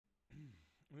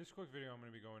In this quick video, I'm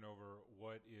going to be going over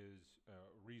what is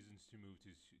reasons to move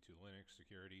to Linux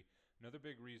security. Another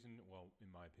big reason, well,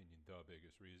 in my opinion, the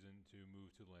biggest reason to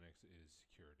move to Linux is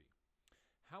security.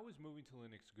 How is moving to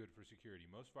Linux good for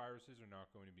security? Most viruses are not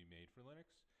going to be made for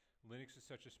Linux. Linux is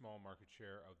such a small market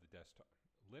share of the desktop.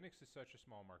 Linux is such a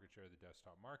small market share of the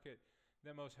desktop market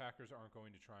that most hackers aren't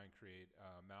going to try and create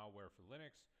malware for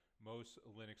Linux. Most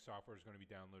Linux software is going to be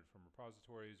downloaded from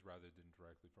repositories rather than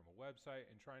directly from a website,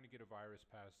 and trying to get a virus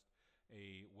past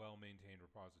a well-maintained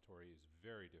repository is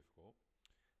very difficult.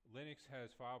 Linux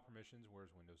has file permissions,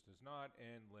 whereas Windows does not,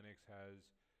 and Linux has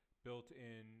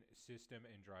built-in system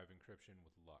and drive encryption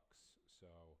with LUKS.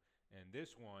 And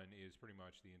this one is pretty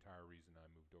much the entire reason I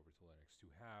moved over to Linux, to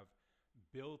have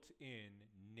built-in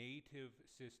native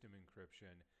system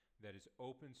encryption that is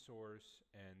open source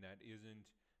and that isn't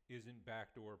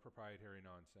backdoor proprietary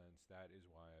nonsense. That is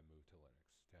why I moved to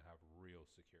Linux, to have real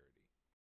security.